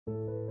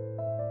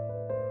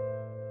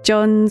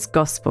John's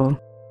Gospel,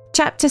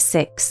 Chapter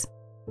 6,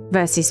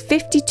 verses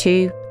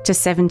 52 to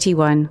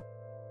 71.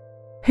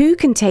 Who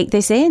can take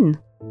this in?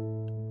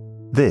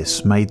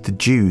 This made the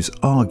Jews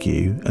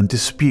argue and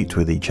dispute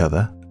with each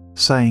other,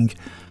 saying,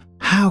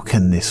 "How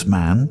can this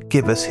man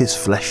give us his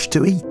flesh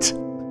to eat?"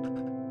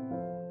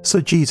 So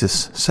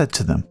Jesus said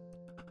to them,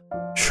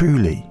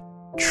 "Truly,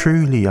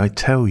 truly I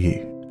tell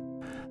you,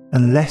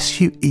 unless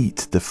you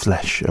eat the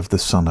flesh of the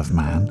Son of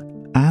Man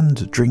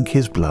and drink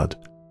his blood,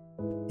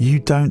 you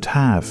don't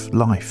have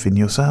life in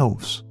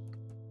yourselves.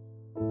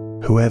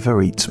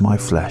 Whoever eats my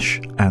flesh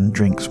and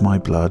drinks my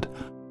blood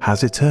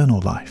has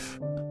eternal life,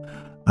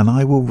 and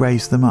I will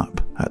raise them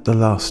up at the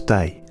last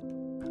day.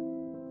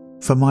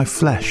 For my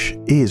flesh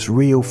is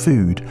real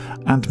food,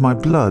 and my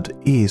blood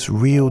is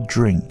real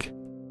drink.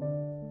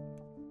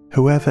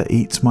 Whoever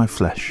eats my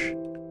flesh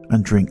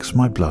and drinks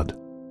my blood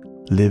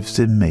lives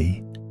in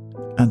me,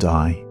 and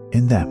I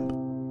in them.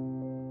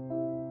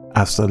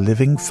 As the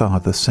living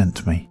Father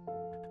sent me,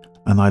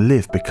 and I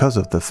live because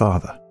of the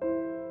Father,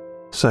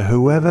 so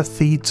whoever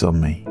feeds on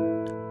me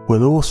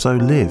will also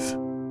live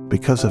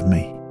because of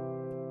me.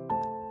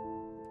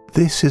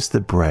 This is the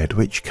bread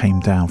which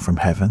came down from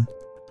heaven,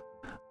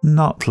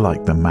 not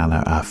like the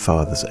manna our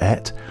fathers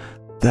ate.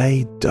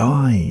 They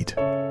died.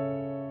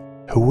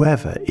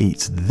 Whoever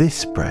eats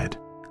this bread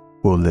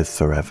will live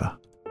forever."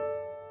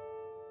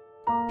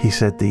 He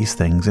said these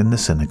things in the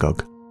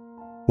synagogue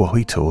while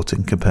he taught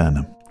in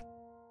Capernaum.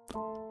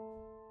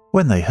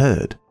 When they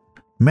heard,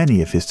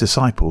 many of his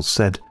disciples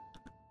said,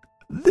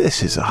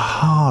 "This is a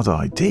hard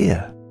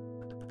idea.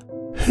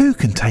 Who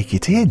can take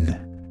it in?"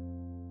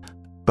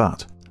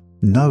 But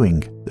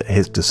knowing that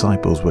his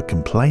disciples were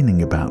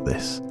complaining about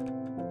this,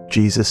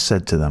 Jesus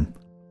said to them,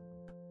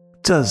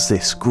 "Does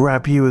this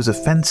grab you as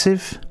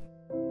offensive?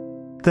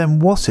 Then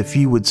what if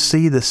you would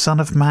see the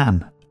Son of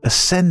Man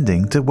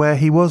ascending to where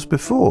he was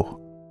before?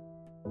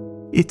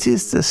 It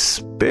is the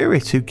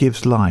Spirit who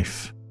gives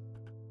life.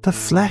 The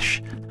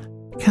flesh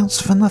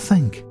counts for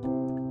nothing.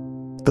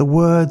 The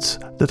words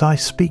that I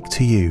speak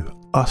to you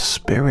are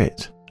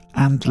spirit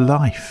and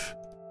life."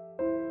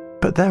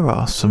 But there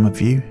are some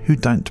of you who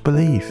don't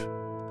believe.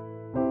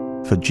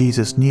 For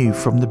Jesus knew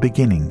from the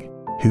beginning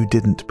who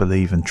didn't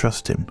believe and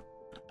trust him,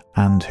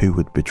 and who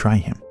would betray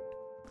him.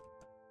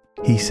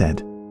 He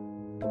said,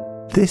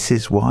 "This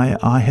is why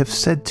I have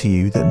said to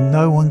you that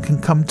no one can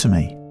come to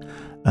me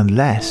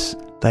unless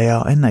they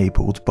are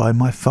enabled by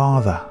my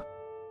Father."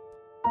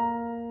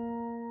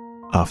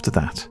 After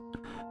that,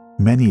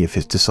 many of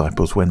his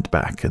disciples went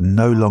back and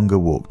no longer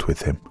walked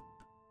with him.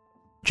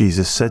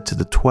 Jesus said to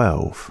the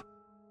 12,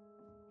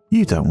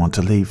 "You don't want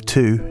to leave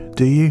too,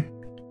 do you?"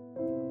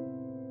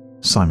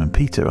 Simon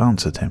Peter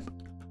answered him,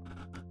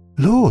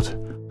 "Lord,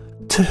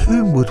 to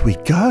whom would we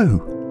go?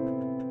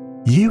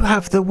 You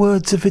have the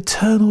words of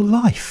eternal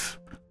life.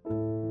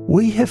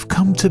 We have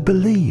come to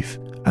believe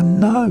and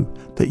know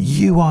that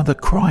you are the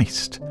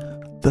Christ,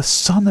 the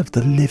Son of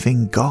the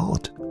living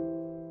God."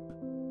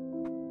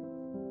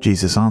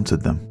 Jesus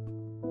answered them,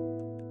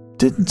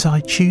 "Didn't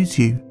I choose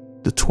you,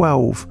 the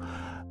 12,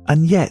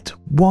 and yet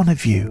one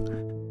of you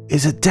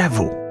is a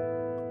devil?"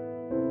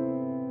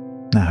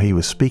 Now he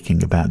was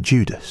speaking about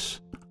Judas,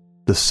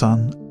 the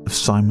son of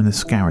Simon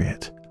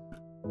Iscariot,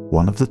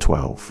 one of the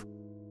 12,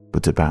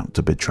 but about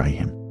to betray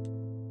him.